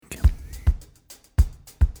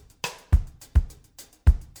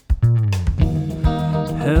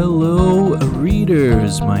Hello,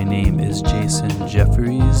 readers. My name is Jason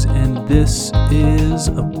Jeffries, and this is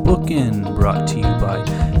a Bookin brought to you by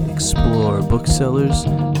Explore Booksellers,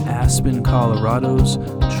 Aspen, Colorado's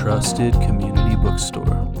trusted community bookstore.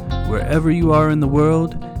 Wherever you are in the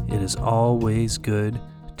world, it is always good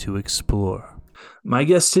to explore. My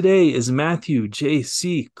guest today is Matthew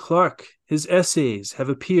J.C. Clark. His essays have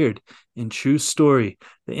appeared in True Story,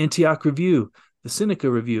 the Antioch Review, the Seneca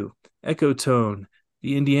Review, Ecotone,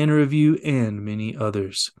 the Indiana Review, and many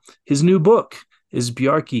others. His new book is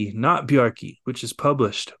Bjarki, Not Bjarki, which is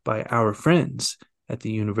published by our friends at the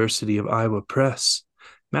University of Iowa Press.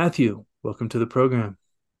 Matthew, welcome to the program.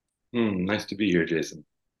 Nice to be here, Jason.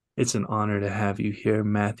 It's an honor to have you here,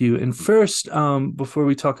 Matthew. And first, before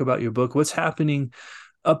we talk about your book, what's happening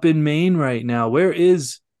up in Maine right now? Where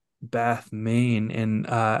is Bath, Maine, and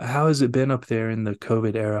how has it been up there in the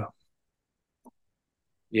COVID era?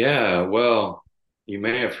 Yeah, well, you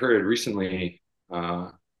may have heard recently,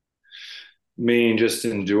 Maine just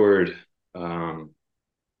endured a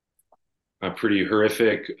pretty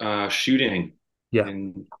horrific shooting Yeah.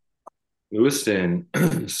 in Lewiston.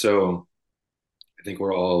 So I think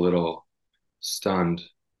we're all a little stunned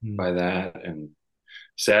Mm. by that and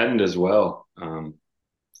saddened as well.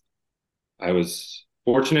 I was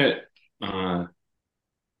fortunate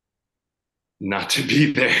not to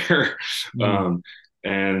be there, Mm. um,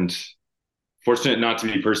 and fortunate not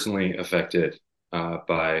to be personally affected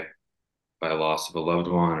by a loss of a loved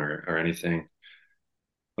one or anything.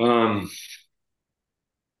 Um,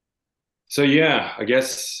 so yeah, I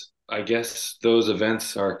guess those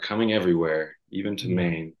events are coming everywhere, even to Yeah.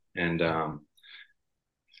 Maine, and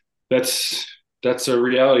that's that's a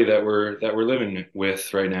reality that we're living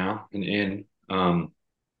with right now and in.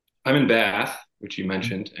 I'm in Bath, which you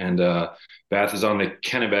mentioned, and Bath is on the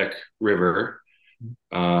Kennebec River,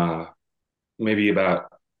 uh, maybe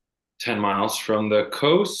about 10 miles from the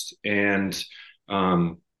coast, and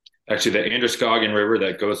um, actually the Androscoggin River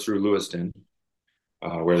that goes through Lewiston,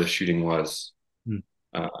 where the shooting was, Mm.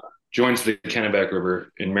 uh, joins the Kennebec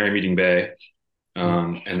River in Merrymeeting Bay,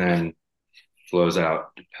 and then flows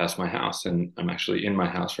out past my house. And I'm actually in my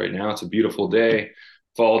house right now. It's a beautiful day,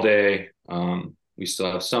 fall day. We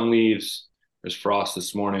still have some leaves. There's frost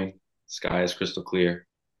this morning. Sky is crystal clear.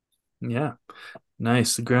 Yeah.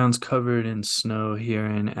 Nice. The ground's covered in snow here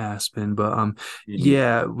in Aspen, but Mhm.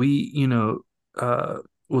 yeah, uh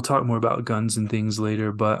we'll talk more about guns and things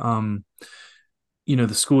later, but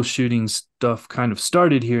the school shooting stuff kind of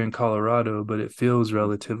started here in Colorado, but it feels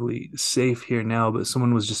relatively safe here now. But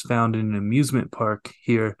someone was just found in an amusement park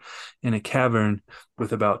here in a cavern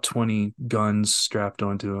with about 20 guns strapped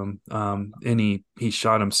onto him. And he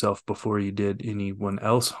shot himself before he did anyone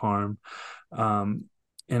else harm. Um,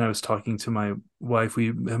 and I was talking to my wife.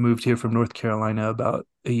 We moved here from North Carolina about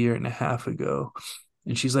a year and a half ago.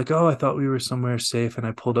 And she's like, "Oh, I thought we were somewhere safe." And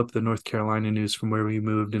I pulled up the North Carolina news from where we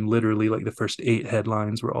moved, and literally, like the first eight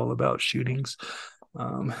headlines were all about shootings.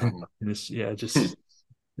 Oh. And just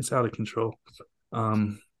it's out of control.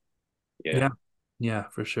 Um, Yeah. yeah, yeah,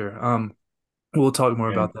 for sure. We'll talk more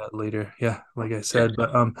And about that later. Yeah, like I yeah. said, but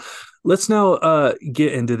let's now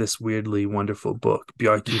get into this weirdly wonderful book,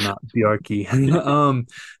 Bjarki, Not Bjarki.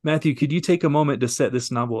 Matthew, could you take a moment to set this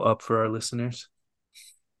novel up for our listeners?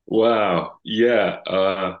 Wow. Yeah.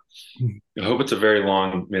 I hope it's a very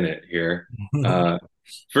long minute here. Uh,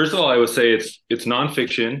 First of all, I would say it's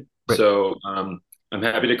nonfiction, Right. so I'm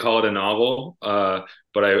happy to call it a novel.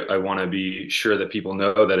 But I want to be sure that people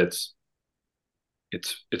know that it's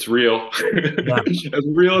real, Yeah. as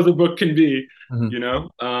real as a book can be, Mhm. you know.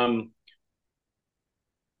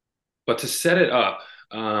 But to set it up,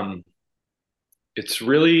 it's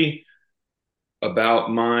really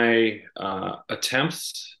about my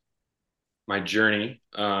attempts, my journey,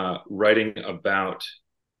 writing about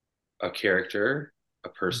a character, a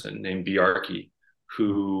person named Bjarki,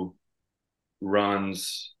 who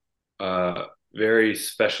runs a very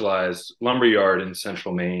specialized lumber yard in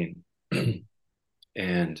central Maine.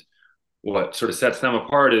 And what sort of sets them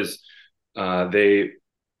apart is they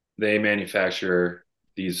manufacture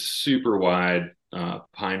these super wide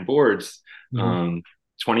pine boards, Mhm. um,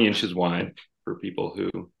 20 inches wide for people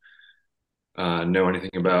who know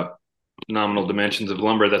anything about nominal dimensions of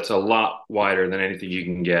lumber. That's a lot wider than anything you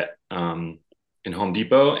can get in Home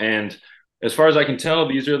Depot. And as far as I can tell,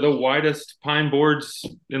 these are the widest pine boards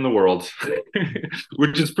in the world,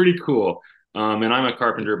 which is pretty cool. And I'm a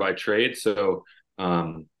carpenter by trade, so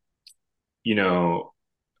um, you know,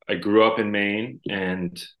 I grew up in Maine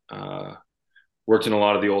and worked in a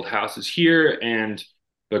lot of the old houses here. And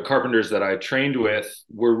the carpenters that I trained with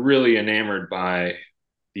were really enamored by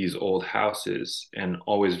these old houses and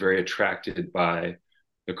always very attracted by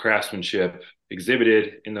the craftsmanship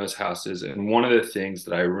exhibited in those houses. And one of the things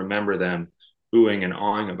that I remember them oohing and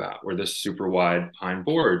awing about were the super wide pine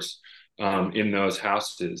boards in those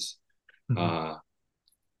houses. Mhm. Uh,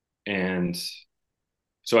 and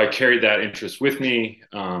so I carried that interest with me.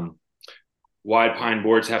 Wide pine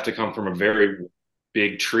boards have to come from a very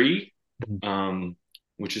big tree, Mhm. um,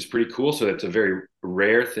 which is pretty cool. So it's a very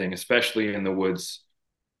rare thing, especially in the woods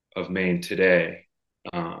of Maine today,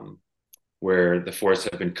 where the forests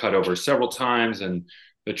have been cut over several times and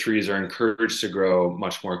the trees are encouraged to grow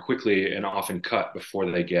much more quickly and often cut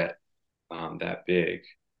before they get that big.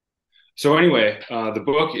 So anyway, the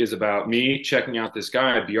book is about me checking out this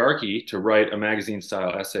guy, Bjarke, to write a magazine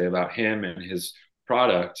style essay about him and his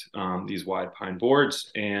product, these wide pine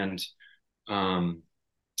boards. And um,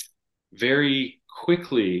 very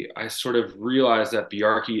quickly, I sort of realized that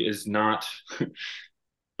Bjarke is not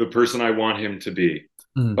the person I want him to be.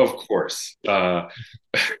 Mhm. Of course.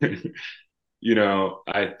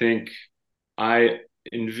 I think I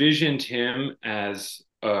envisioned him as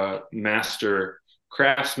a master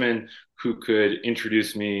craftsman who could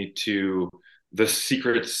introduce me to the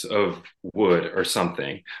secrets of wood or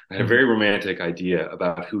something. I had a Mhm. very romantic idea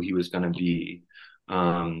about who he was going to be.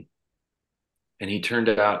 Um, and he turned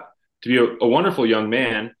out to be a wonderful young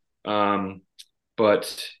man, um,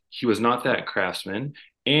 but he was not that craftsman.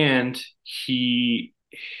 And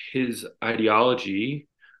his ideology,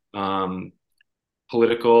 um,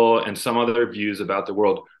 political, and some other views about the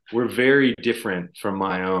world were very different from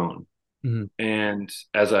my own. Mhm. And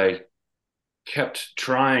as I kept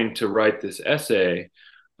trying to write this essay,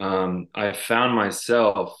 I found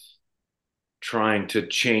myself trying to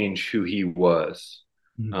change who he was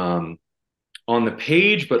Mhm. um, on the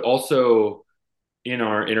page, but also in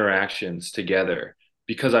our interactions together,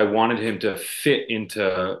 because I wanted him to fit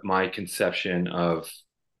into my conception of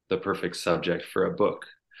the perfect subject for a book.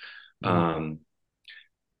 Mhm. Um,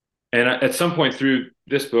 And at some point through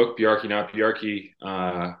this book, Bjarke Not Bjarke,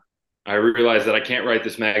 I realized that I can't write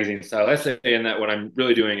this magazine style essay and that what I'm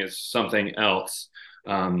really doing is something else.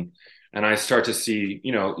 Um, and I start to see,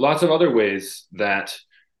 lots of other ways that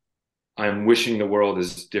I'm wishing the world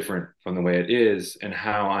is different from the way it is, and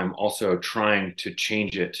how I'm also trying to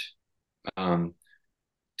change it um,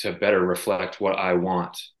 to better reflect what I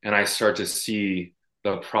want. And I start to see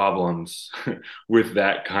the problems with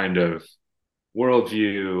that kind of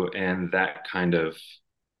worldview and that kind of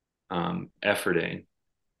efforting.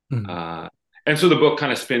 Mhm. Uh, and so the book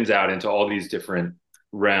kind of spins out into all these different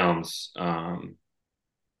realms.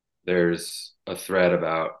 There's a thread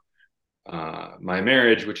about my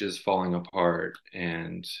marriage, which is falling apart,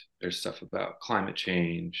 and there's stuff about climate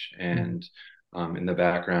change. Mhm. And in the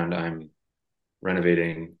background, I'm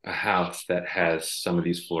renovating a house that has some of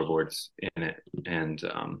these floorboards in it. And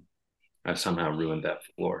I've somehow ruined that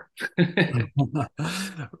floor.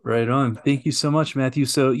 Right on. Thank you so much, Matthew.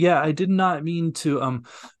 So yeah, I did not mean to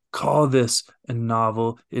call this a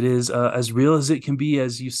novel. It is as real as it can be,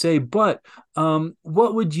 as you say. But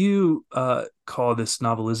what would you call this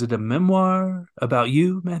novel? Is it a memoir about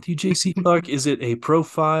you, Matthew J.C. Clark? Is it a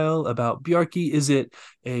profile about Bjarke? Is it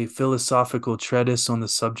a philosophical treatise on the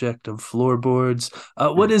subject of floorboards?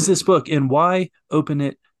 What is this book, and why open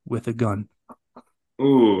it with a gun?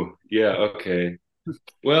 Ooh, yeah, okay.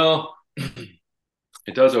 Well,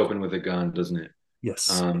 it does open with a gun, doesn't it?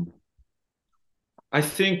 Yes. Um, I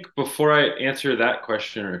think before I answer that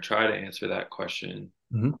question or try to answer that question,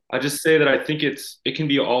 Mhm. I just say that I think it can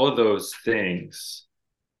be all of those things.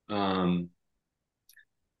 Um,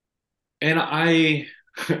 and I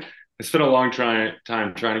I spent a long time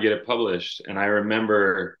trying to get it published, and I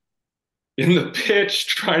remember in the pitch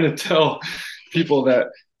trying to tell people that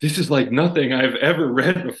this is like nothing I've ever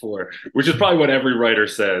read before, which is probably what every writer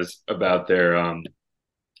says about their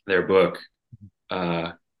book.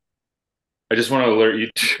 Uh, I just want to alert you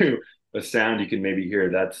to a sound you can maybe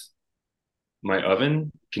hear. That's my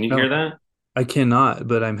oven. Can you No, hear that? I cannot,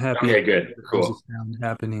 but I'm happy Okay, good, that there's a cool. sound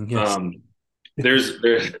happening. Yes. Um, there's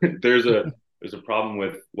there's a problem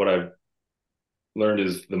with what I've learned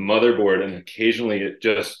is the motherboard, and occasionally it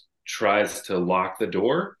just tries to lock the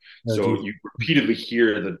door. Oh, So geez. you repeatedly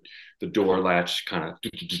hear the door latch kind of.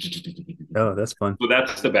 Oh, that's fun. So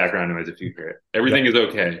that's the background noise if you hear it. Yeah. Everything is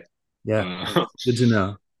okay. Yeah. Uh, Good to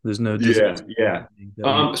know. There's no yeah, disaster yeah. happening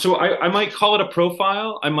that we. So I might call it a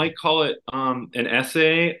profile. I might call it an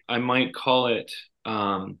essay. I might call it.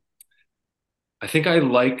 I think I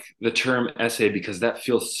like the term essay because that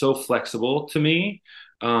feels so flexible to me.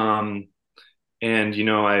 Um, and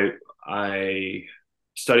I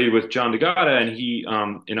studied with John DeGata, and he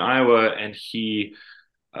in Iowa, and he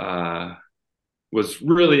uh, was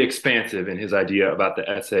really expansive in his idea about the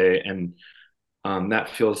essay, and that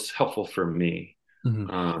feels helpful for me. Hmm.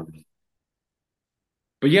 Um,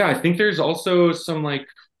 but yeah, I think there's also some like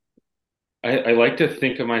I like to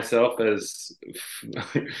think of myself as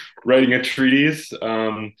writing a treatise,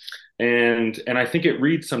 and I think it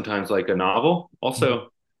reads sometimes like a novel, also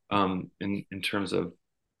in terms of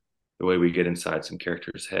the way we get inside some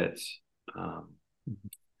characters' heads. Um,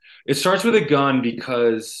 it starts with a gun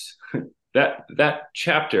because that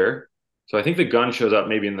chapter. So I think the gun shows up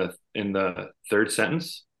maybe in the third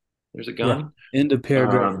sentence. There's a Yeah. gun. End of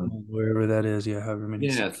paragraph Um, one, wherever that is. Yeah, however many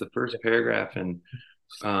yeah, it's sentences. the first Yeah. paragraph, and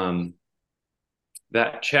um,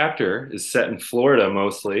 that chapter is set in Florida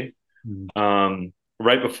mostly, Mhm.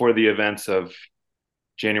 right before the events of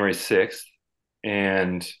January 6th.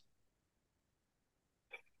 And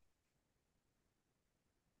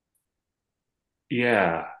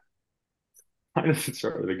yeah, how does it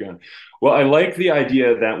start with a gun? Well, I like the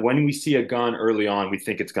idea that when we see a gun early on, we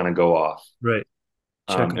think it's going to go off. Right.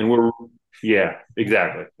 Check. And yeah,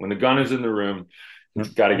 exactly. When the gun is in the room, Yep.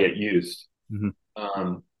 it's got to get used. Hmm.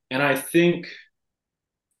 And I think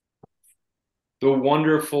the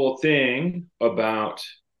wonderful thing about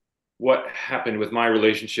what happened with my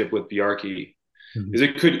relationship with Bjarki Hmm. is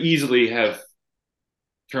it could easily have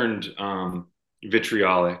turned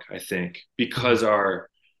vitriolic, I think, because our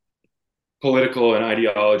political and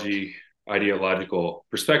ideological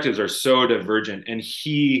perspectives are so divergent. And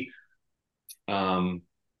he um,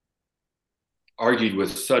 argued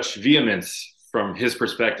with such vehemence from his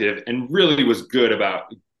perspective and really was good about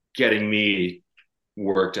getting me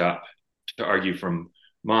worked up to argue from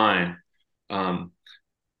mine. Um,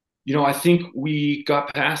 I think we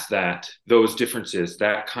got past those differences,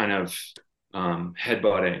 that kind of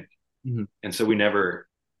headbutting. Hmm. And so we never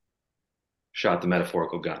shot the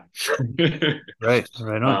metaphorical gun. Right.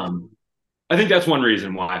 Right on. um, I think that's one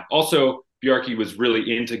reason why. Also, Bjarki was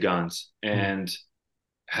really into guns Mhm. and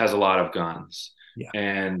has a lot of guns, Yeah.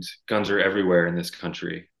 and guns are everywhere in this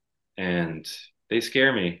country, and they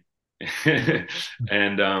scare me.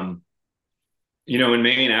 And in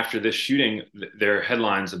Maine, after this shooting, there are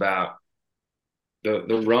headlines about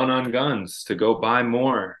the run on guns to go buy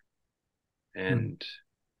more, Mhm. and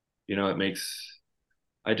it makes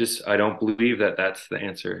I don't believe that that's the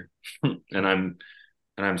answer, and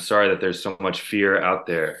I'm sorry that there's so much fear out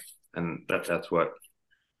there, and that's what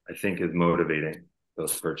I think is motivating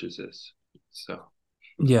those purchases. So,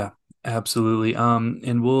 Yeah, absolutely.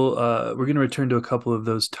 And we're gonna return to a couple of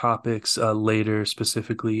those topics later,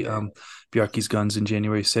 specifically Bjarki's guns in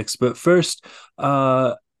January 6th. But first,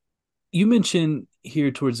 you mentioned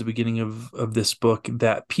here towards the beginning of this book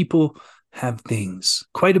that people have things,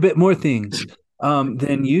 quite a bit more things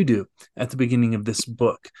than you do at the beginning of this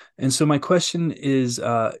book. And so my question is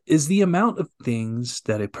the amount of things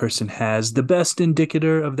that a person has the best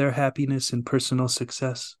indicator of their happiness and personal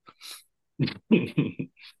success?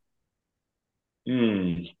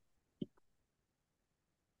 hmm,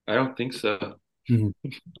 I don't think so. Mhm.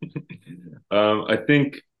 I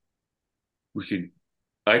think we could.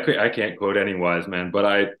 I can't quote any wise man, but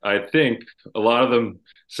I think a lot of them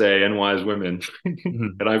say, and wise women,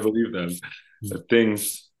 Mhm. and I believe them. That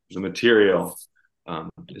things, the material,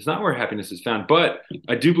 is not where happiness is found. But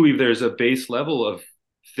I do believe there's a base level of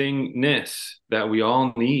thingness that we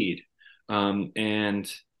all need.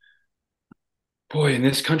 And boy, in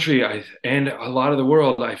this country, and a lot of the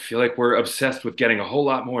world, I feel like we're obsessed with getting a whole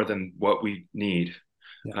lot more than what we need.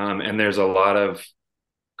 Yeah. And there's a lot of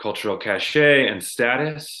cultural cachet and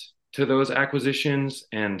status to those acquisitions.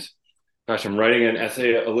 And gosh, I'm writing an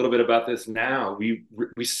essay a little bit about this now. We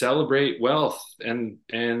celebrate wealth and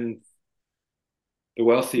the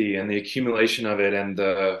wealthy and the accumulation of it and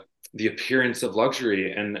the appearance of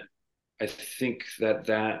luxury. And I think that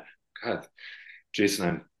God, Jason,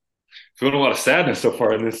 I'm feeling a lot of sadness so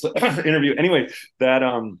far in this interview. Anyway,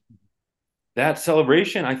 that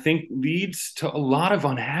celebration I think leads to a lot of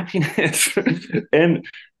unhappiness and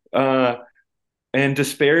uh, and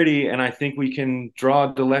disparity. And I think we can draw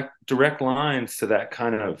direct lines to that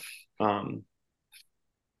kind of um,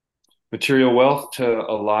 material wealth to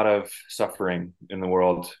a lot of suffering in the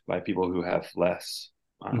world by people who have less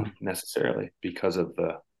Mhm. necessarily because of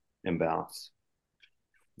the imbalance.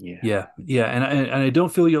 Yeah. Yeah, yeah, and I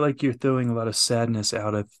don't feel like you're throwing a lot of sadness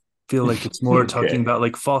out. I feel like it's more talking Okay. about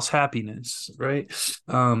like false happiness, right? Which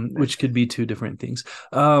Nice. could be two different things.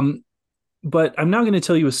 But I'm now going to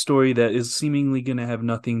tell you a story that is seemingly going to have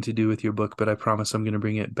nothing to do with your book, but I promise I'm going to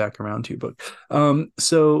bring it back around to your book.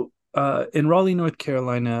 In Raleigh, North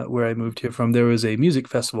Carolina, where I moved here from, there was a music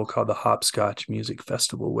festival called the Hopscotch Music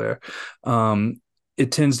Festival, where um,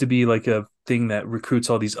 it tends to be like a thing that recruits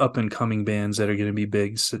all these up and coming bands that are going to be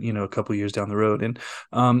big, a couple years down the road. And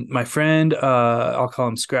my friend, I'll call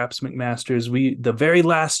him Scraps McMasters. The very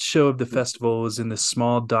last show of the festival was in this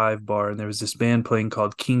small dive bar, and there was this band playing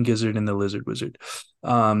called King Gizzard and the Lizard Wizard.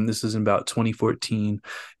 This was in about 2014,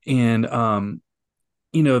 and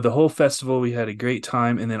the whole festival, we had a great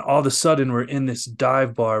time. And then all of a sudden we're in this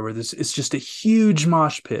dive bar where it's just a huge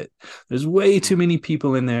mosh pit. There's way too many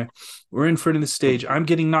people in there. We're in front of the stage. I'm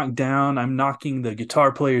getting knocked down. I'm knocking the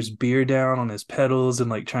guitar player's beer down on his pedals and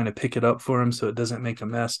like trying to pick it up for him so it doesn't make a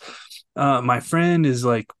mess. My friend is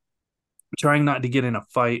like trying not to get in a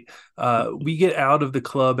fight. We get out of the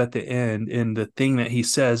club at the end, and the thing that he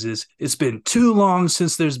says is, "It's been too long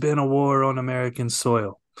since there's been a war on American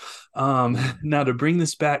soil." Now to bring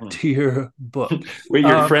this back to your book. Wait,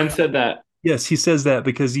 your friend said that? Yes, he says that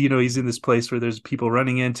because he's in this place where there's people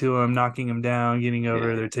running into him, knocking him down, getting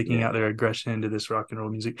over. They're taking out their aggression into this rock and roll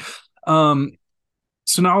music. So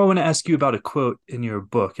now I want to ask you about a quote in your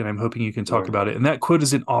book, and I'm hoping you can talk about it. And that quote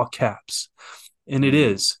is in all caps, and it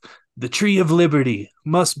is, "The tree of liberty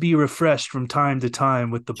must be refreshed from time to time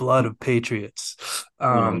with the blood of patriots."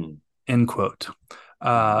 End quote.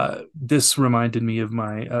 This reminded me of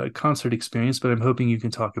my concert experience, but I'm hoping you can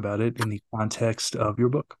talk about it in the context of your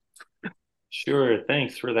book. Sure.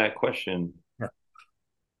 Thanks for that question. Yeah.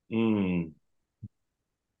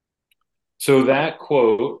 So that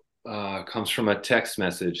quote comes from a text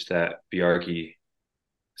message that Bjarke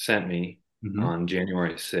sent me on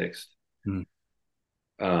January 6th.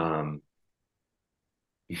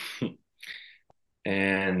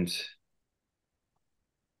 And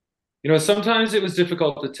sometimes it was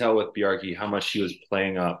difficult to tell with Bjarke how much she was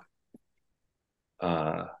playing up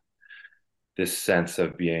this sense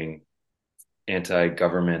of being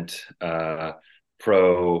anti-government,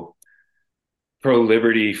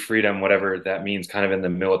 pro-liberty, freedom, whatever that means, kind of in the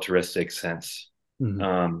militaristic sense.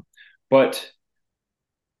 But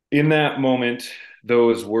in that moment,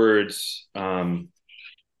 those words were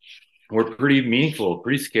pretty meaningful,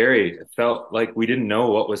 pretty scary. It felt like we didn't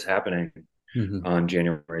know what was happening on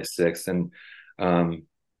January 6th. And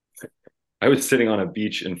I was sitting on a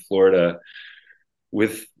beach in Florida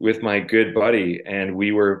with my good buddy, and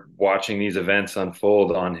we were watching these events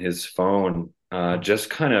unfold on his phone, just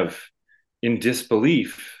kind of in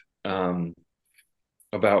disbelief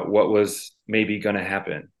about what was maybe going to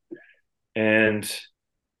happen. And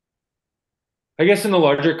I guess in the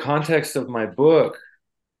larger context of my book,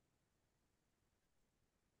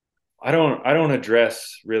 I don't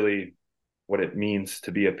address really what it means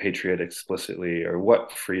to be a patriot explicitly, or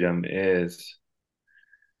what freedom is.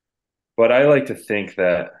 But I like to think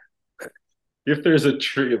that if there's a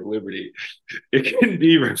tree of liberty, it can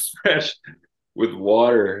be refreshed with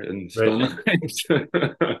water and sunlight.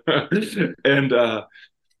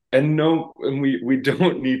 and we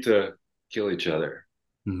don't need to kill each other.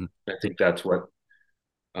 I think that's what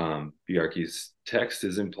Bjarke's text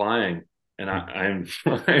is implying. And I'm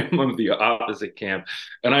of the opposite camp.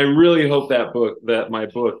 And I really hope that my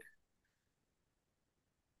book,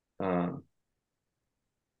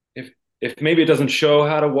 if maybe it doesn't show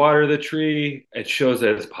how to water the tree, it shows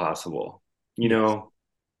that it's possible, Yeah.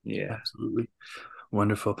 Absolutely.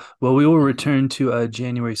 Wonderful. Well, we will return to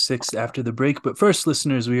January 6th after the break. But first,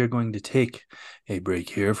 listeners, we are going to take a break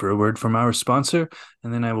here for a word from our sponsor.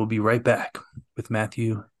 And then I will be right back with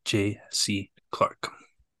Matthew J.C. Clark.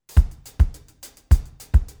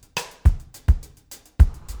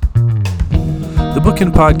 The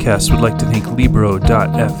Bookin Podcast would like to thank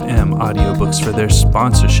Libro.fm audiobooks for their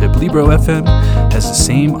sponsorship. Libro FM has the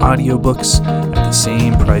same audiobooks at the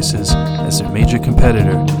same prices as their major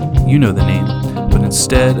competitor. You know the name. But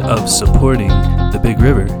instead of supporting the Big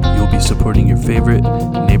River, you'll be supporting your favorite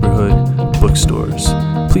neighborhood bookstores.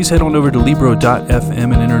 Please head on over to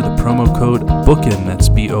Libro.fm and enter the promo code BOOKIN, that's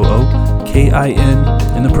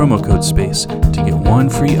BOOKIN, in the promo code space to get one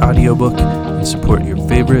free audiobook and support your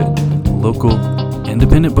favorite local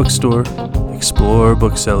independent bookstore, explore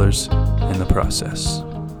booksellers in the process.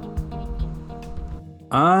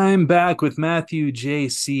 I'm back with Matthew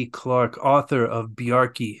J.C. Clark, author of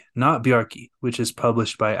Bjarke, Not Bjarke, which is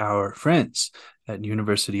published by our friends at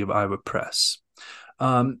University of Iowa Press.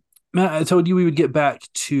 Matt, I told you we would get back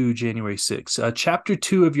to January 6th. Chapter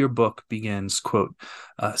 2 of your book begins, quote,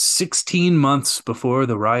 16 months before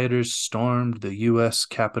the rioters stormed the U.S.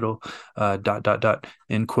 Capitol, ...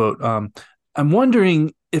 end quote. I'm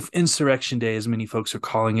wondering if Insurrection Day, as many folks are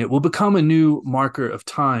calling it, will become a new marker of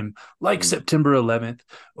time, like September 11th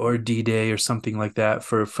or D-Day or something like that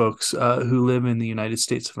for folks who live in the United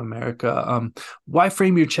States of America. Why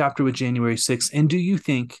frame your chapter with January 6th? And do you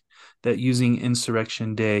think that using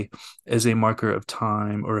Insurrection Day as a marker of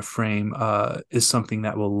time or a frame is something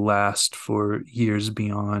that will last for years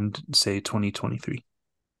beyond, say, 2023?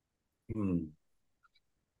 Hmm.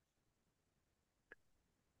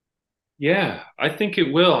 Yeah, I think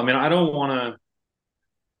it will. I mean, I don't want to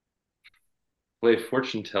play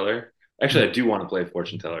fortune teller. Actually, I do want to play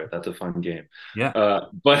fortune teller. That's a fun game. Yeah.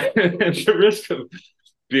 But at the risk of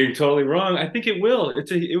being totally wrong, I think it will.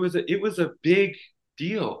 It was a big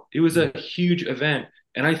deal. It was a huge event.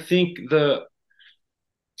 And I think the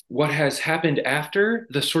what has happened after,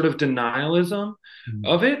 the sort of denialism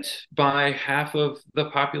of it by half of the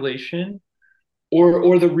population,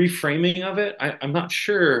 or the reframing of it, I'm not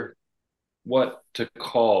sure what to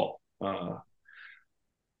call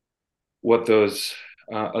what those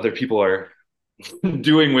other people are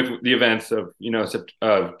doing with the events of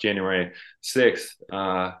of January 6th.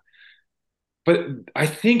 But I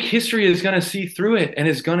think history is going to see through it and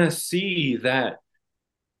is going to see that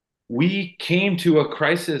we came to a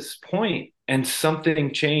crisis point and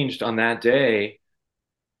something changed on that day.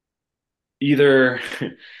 Either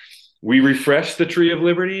we refreshed the tree of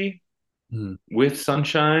liberty Mm-hmm. with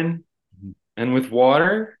sunshine and with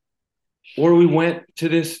water, or we went to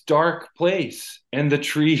this dark place and the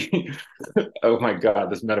tree oh my god,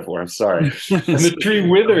 this metaphor, I'm sorry, and the tree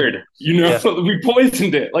withered, Yeah. we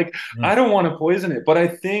poisoned it. Like, Yeah. I don't want to poison it, but I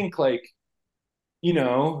think, like,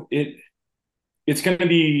 it's going to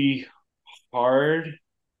be hard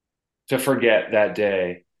to forget that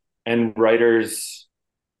day, and writers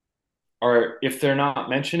are, if they're not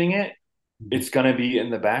mentioning it, it's going to be in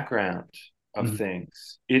the background of Mhm.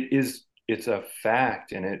 things. It's a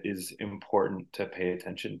fact, and it is important to pay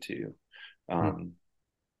attention to. Yeah. um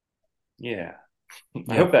yeah. I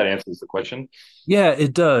Yeah. hope that answers the question. Yeah,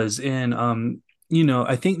 it does. And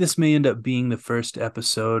I think this may end up being the first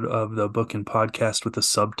episode of the Bookin podcast with a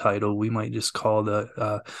subtitle. We might just call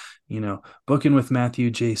the Bookin with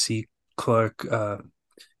Matthew J.C. Clark, or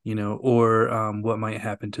what might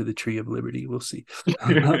happen to the Tree of Liberty. We'll see.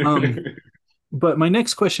 um, but my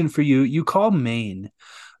next question for you, you call Maine,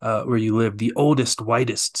 where you live, the oldest,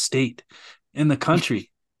 whitest state in the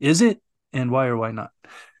country. Is it? And why or why not?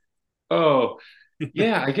 Oh,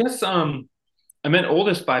 yeah, I guess I meant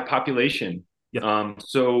oldest by population. Yeah.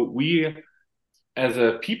 So we, as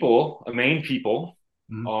a people, a Maine people,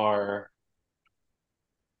 Mhm. are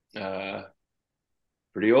uh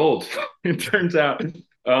pretty old. It turns out.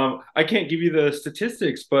 I can't give you the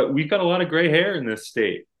statistics, but we've got a lot of gray hair in this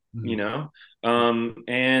state, you Mhm. know?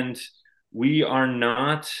 And we are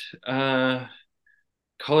not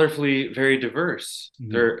colorfully very diverse.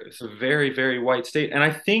 Mhm. It's a very, very white state. And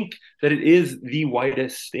I think that it is the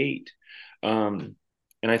whitest state.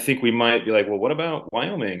 And I think we might be like, well, what about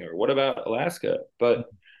Wyoming or what about Alaska? But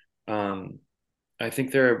um, I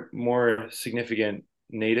think there are more significant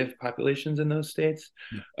native populations in those states.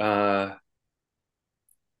 Yeah. Uh,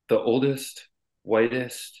 the oldest,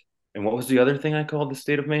 whitest, and what was the other thing I called the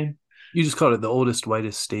state of Maine? You just called it the oldest,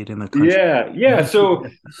 whitest state in the country. Yeah, yeah. So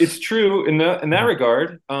it's true in that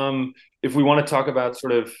regard. If we want to talk about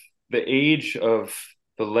sort of the age of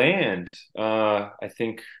the land, I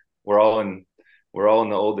think we're all in we're all in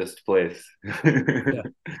the oldest place. Yeah.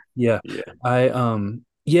 Yeah.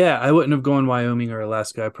 Yeah. I wouldn't have gone Wyoming or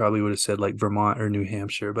Alaska. I probably would have said like Vermont or New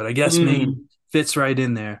Hampshire, but I guess Maine Mm. fits right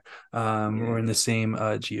in there. We're in Yeah. the same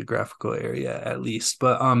geographical area at least.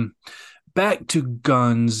 But back to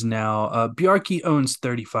guns now. Bjarke owns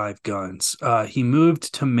 35 guns. He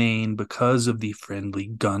moved to Maine because of the friendly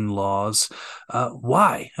gun laws.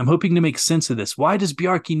 Why? I'm hoping to make sense of this. Why does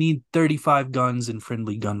Bjarke need 35 guns and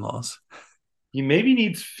friendly gun laws? He maybe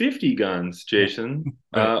needs 50 guns, Yeah. Jason,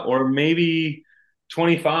 Right. or maybe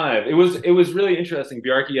 25. It was really interesting.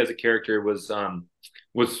 Bjarke as a character was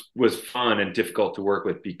fun and difficult to work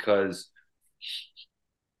with because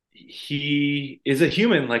he is a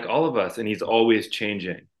human like all of us, and he's always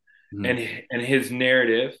changing. Mm-hmm. And his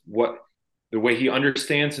narrative, what the way he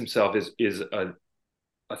understands himself is a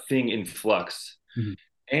thing in flux. Mm-hmm.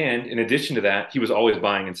 And in addition to that, he was always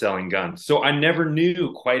buying and selling guns. So I never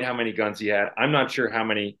knew quite how many guns he had. I'm not sure how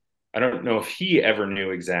many. I don't know if he ever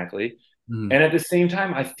knew exactly. Mm-hmm. And at the same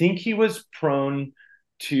time, I think he was prone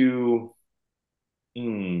to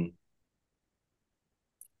mm,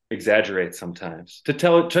 exaggerate sometimes, to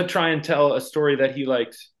try and tell a story that he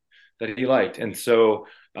liked. And so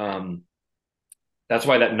that's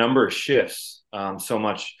why that number shifts so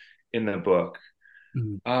much in the book.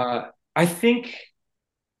 Mm-hmm. I think,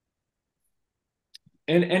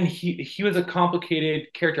 and he was a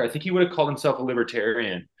complicated character. I think he would have called himself a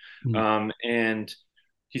libertarian, and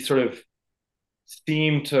he sort of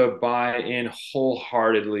seem to buy in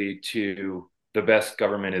wholeheartedly to the best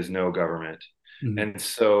government is no government. Mhm. And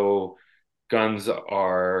so guns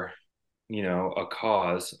are, a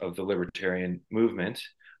cause of the libertarian movement.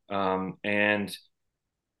 And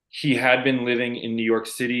he had been living in New York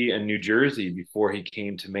City and New Jersey before he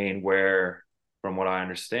came to Maine, where, from what I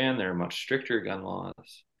understand, there are much stricter gun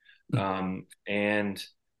laws. And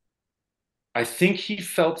I think he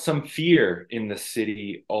felt some fear in the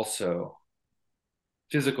city also,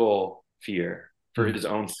 physical fear for Mhm. his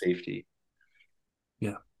own safety.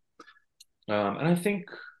 Yeah. And I think,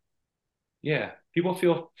 yeah, people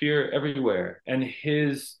feel fear everywhere. And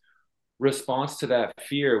his response to that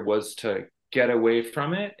fear was to get away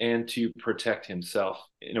from it and to protect himself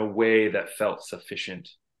in a way that felt sufficient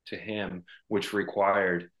to him, which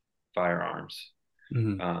required firearms.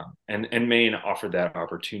 Mhm. And Maine offered that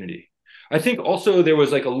opportunity. I think also there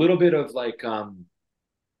was like a little bit of like,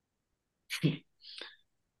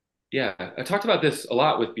 yeah, I talked about this a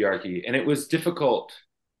lot with Bjarki, and it was difficult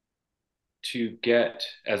to get,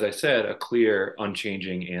 as I said, a clear,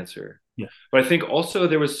 unchanging answer. Yeah. But I think also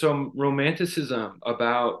there was some romanticism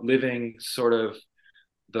about living sort of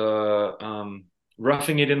the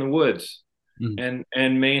roughing it in the woods, Mhm.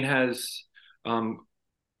 and Maine has,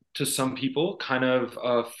 to some people, kind of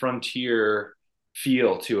a frontier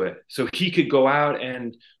feel to it. So he could go out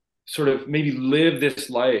and sort of maybe live this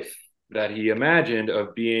life that he imagined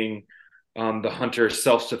of being, the hunter,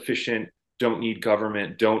 self sufficient, don't need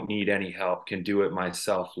government, don't need any help, can do it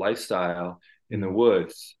myself lifestyle in the Mhm.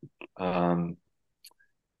 woods. Um,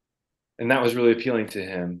 and that was really appealing to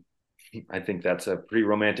him. I think that's a pretty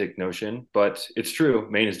romantic notion, but it's true.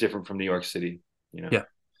 Maine is different from New York City, you know? Yeah.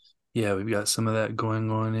 Yeah, we've got some of that going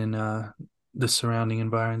on in the surrounding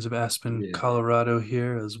environs of Aspen, Yeah. Colorado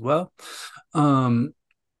here as well. Um,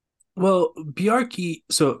 well, Bjarki,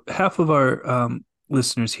 so half of our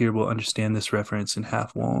listeners here will understand this reference and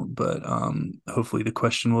half won't, but hopefully the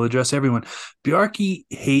question will address everyone. Bjarki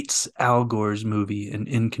hates Al Gore's movie, An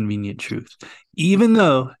Inconvenient Truth, even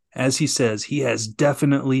though, as he says, he has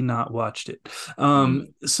definitely not watched it.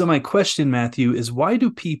 Mm. So my question, Matthew, is why do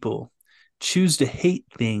people choose to hate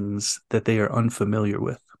things that they are unfamiliar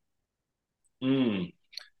with? Mm.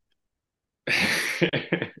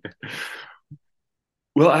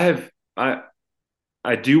 Well,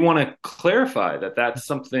 I do want to clarify that that's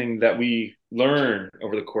something that we learn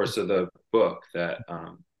over the course of the book, that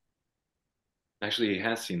actually he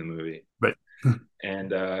has seen the movie. Right.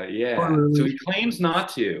 And yeah, Spoiler so alert. he claims not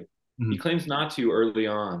to. He Mhm. claims not to early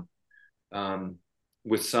on, um,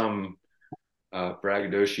 with some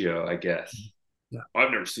braggadocio, I guess. Yeah.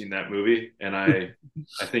 I've never seen that movie, and I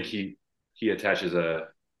think he attaches an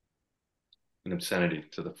obscenity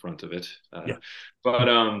to the front of it. Yeah. But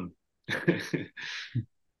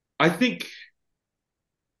I think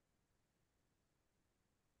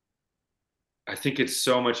I think it's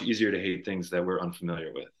so much easier to hate things that we're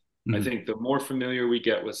unfamiliar with. I Mhm. think the more familiar we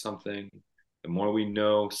get with something, the more we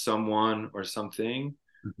know someone or something,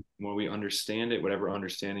 the more we understand it, whatever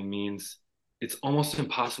understanding means, it's almost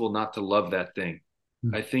impossible not to love that thing.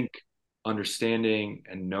 Mhm. I think understanding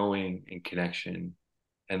and knowing and connection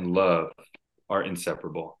and love are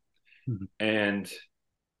inseparable. Mhm. And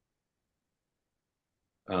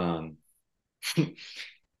um,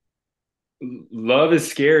 love is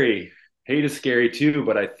scary. Hate is scary too,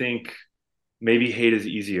 but I think maybe hate is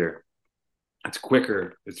easier. It's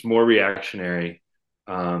quicker. It's more reactionary.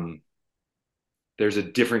 Um, there's a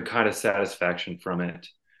different kind of satisfaction from it.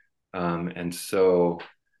 And so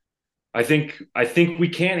I think we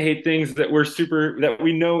can't hate things that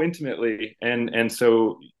we know intimately. And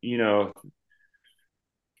so,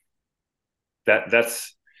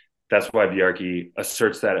 that's why Bjarki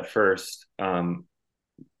asserts that at first,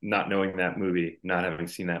 not knowing that movie, not having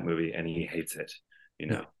seen that movie, and he hates it, you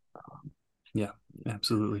Yeah. know. Yeah,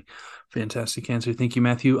 absolutely. Fantastic answer. Thank you,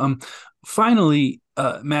 Matthew. Finally,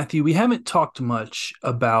 Matthew, we haven't talked much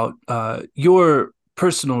about your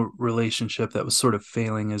personal relationship that was sort of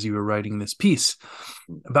failing as you were writing this piece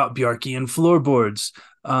about Bjarki and floorboards.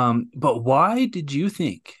 But why did you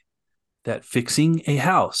think that fixing a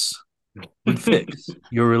house would fix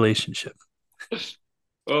your relationship?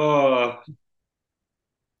 Oh,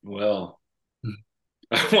 well,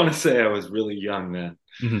 I want to say I was really young then.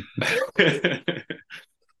 Mm-hmm.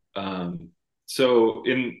 um, so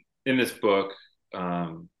in this book,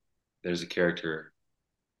 um, there's a character,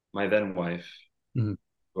 my then wife, Mm-hmm.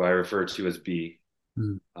 who I refer to as B,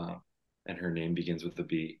 um, and her name begins with a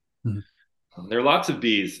B. Mm-hmm. There are lots of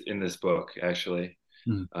bees in this book, actually,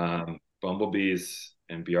 Mm-hmm. bumblebees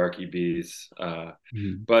and Bjarky bees,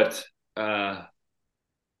 Mm-hmm. but uh,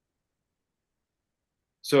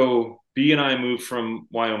 So B and I moved from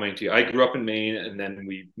Wyoming to, I grew up in Maine, and then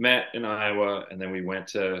we met in Iowa, and then we went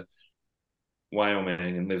to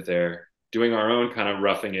Wyoming and lived there, doing our own kind of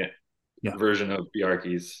roughing it Yeah. version of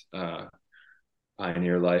Bjarke's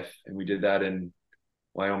pioneer life. And we did that in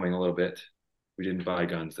Wyoming a little bit. We didn't buy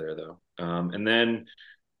guns there though. And then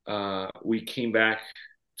we came back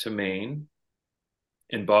to Maine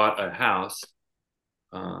and bought a house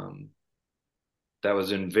that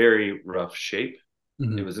was in very rough shape.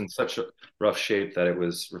 Mm-hmm. It was in such a rough shape that it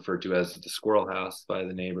was referred to as the squirrel house by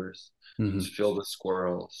the neighbors. Mm-hmm. It was filled with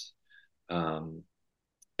squirrels. And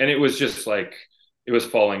it was just like, it was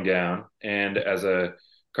falling down. And as a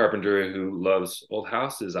carpenter who loves old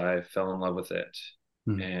houses, I fell in love with it.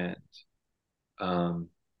 Mm-hmm. And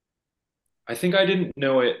I think I didn't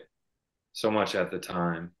know it so much at the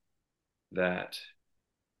time that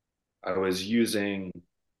I was using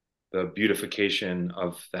the beautification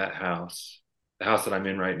of that house, the house that I'm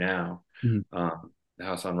in right now, the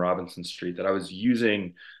house on Robinson Street, that I was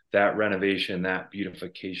using that renovation, that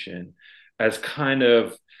beautification as kind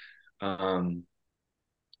of a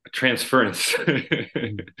transference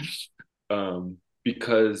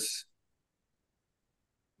because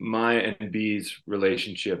my and B's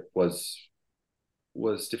relationship was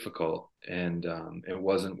difficult, and it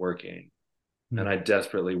wasn't working, and I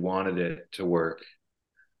desperately wanted it to work,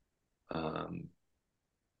 but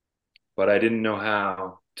I didn't know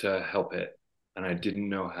how to help it, and I didn't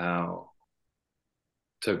know how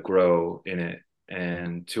to grow in it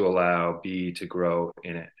and to allow B to grow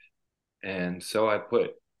in it. And so I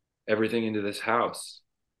put everything into this house.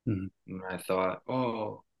 And I thought,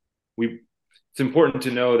 it's important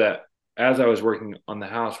to know that as I was working on the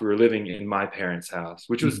house, we were living in my parents' house,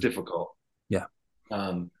 which was difficult. Yeah.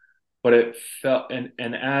 But it felt,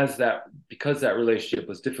 and as that, because that relationship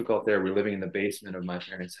was difficult there, we're living in the basement of my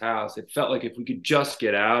parents' house. It felt like if we could just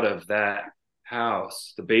get out of that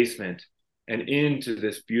house, the basement, and into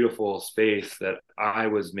this beautiful space that I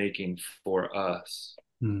was making for us,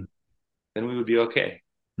 then we would be okay.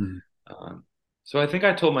 So I think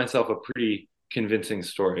I told myself a pretty convincing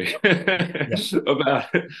story about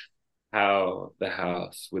how the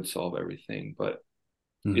house would solve everything, but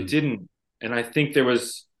it didn't. And I think there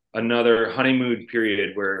was another honeymoon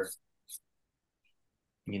period where,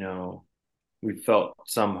 we felt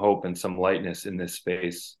some hope and some lightness in this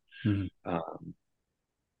space.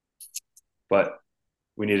 But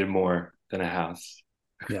we needed more than a house.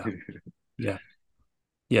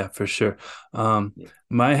 Yeah, for sure.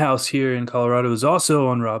 My house here in Colorado is also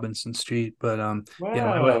on Robinson Street, but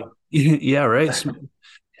Wow. yeah, right.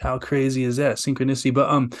 How crazy is that? Synchronicity.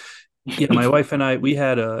 But my wife and I, we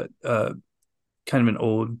had a kind of an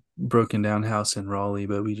old broken down house in Raleigh,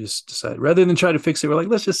 but we just decided rather than try to fix it, we're like,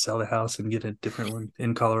 let's just sell the house and get a different one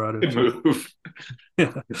in Colorado. Move.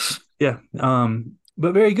 Yeah.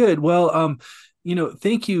 But very good. Well,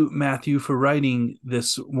 thank you, Matthew, for writing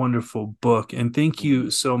this wonderful book. And thank you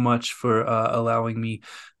so much for allowing me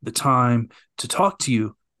the time to talk to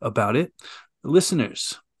you about it.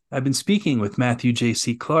 Listeners, I've been speaking with Matthew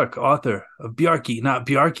J.C. Clark, author of Bjarke, Not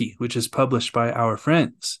Bjarke, which is published by our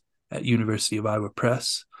friends at University of Iowa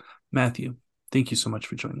Press. Matthew, thank you so much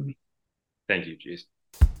for joining me. Thank you, Jason.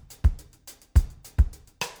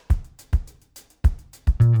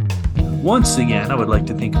 Once again, I would like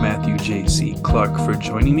to thank Matthew J.C. Clark for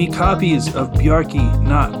joining me. Copies of Bjarke,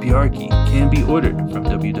 Not Bjarke can be ordered from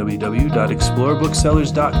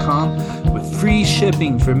www.explorebooksellers.com with free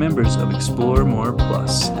shipping for members of Explore More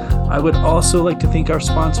Plus. I would also like to thank our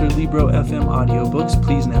sponsor, Libro FM Audiobooks.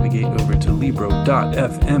 Please navigate over to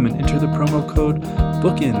libro.fm and enter the promo code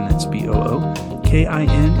Bookin, that's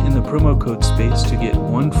BOOKIN, in the promo code space to get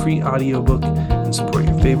one free audiobook and support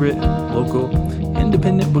your favorite local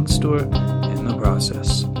independent bookstore in the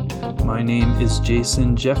process. My name is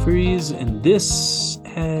Jason Jefferies, and this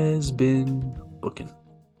has been Bookin'.